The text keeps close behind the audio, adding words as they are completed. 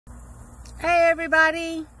Hey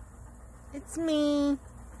everybody, it's me.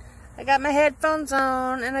 I got my headphones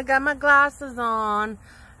on and I got my glasses on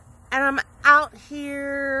and I'm out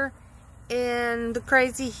here in the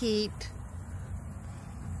crazy heat.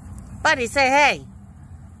 Buddy, say hey.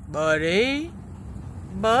 Buddy,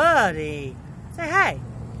 Buddy, say hey.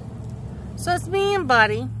 So it's me and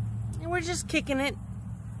Buddy and we're just kicking it.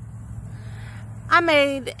 I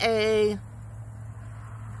made a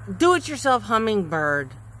do-it-yourself hummingbird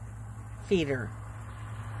feeder,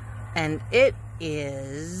 and it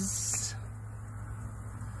is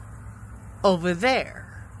over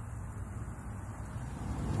there,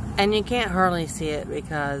 and you can't hardly see it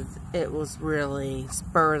because it was really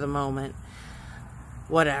spur of the moment,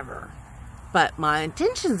 whatever. But my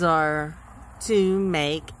intentions are to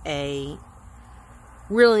make a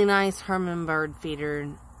really nice hummingbird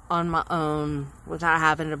feeder on my own without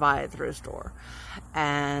having to buy it through a store.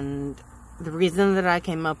 And the reason that I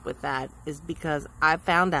came up with that is because I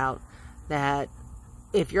found out that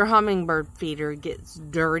if your hummingbird feeder gets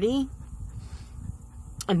dirty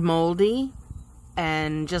and moldy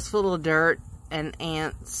and just full of dirt and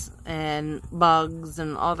ants and bugs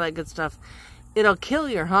and all that good stuff, it'll kill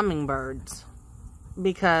your hummingbirds,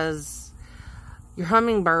 because your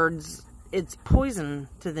hummingbirds, it's poison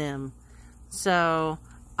to them. So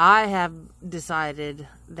I have decided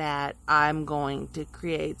that I'm going to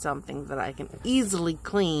create something that I can easily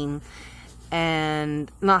clean and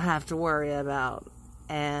not have to worry about.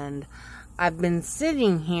 And I've been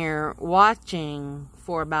sitting here watching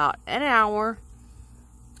for about an hour,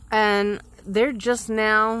 and they're just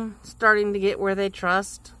now starting to get where they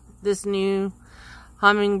trust this new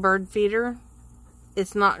hummingbird feeder.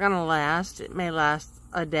 It's not going to last. It may last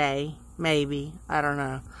a day, maybe. I don't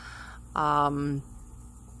know.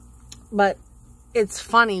 But it's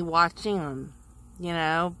funny watching them, you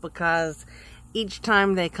know, because each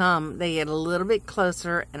time they come, they get a little bit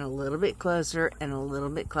closer and a little bit closer and a little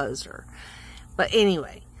bit closer. But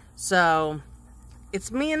anyway, so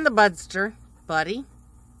it's me and the Budster, Buddy.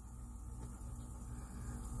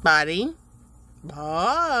 Buddy.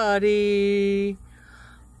 Buddy.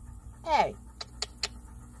 Hey.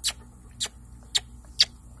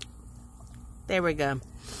 There we go.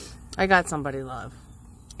 I got somebody love.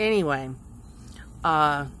 Anyway,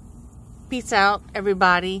 peace out,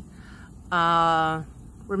 everybody.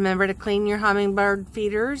 Remember to clean your hummingbird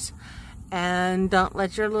feeders, and don't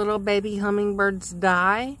let your little baby hummingbirds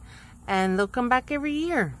die, and they'll come back every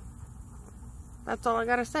year. That's all I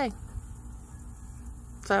gotta say.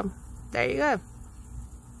 So, there you go.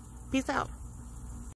 Peace out.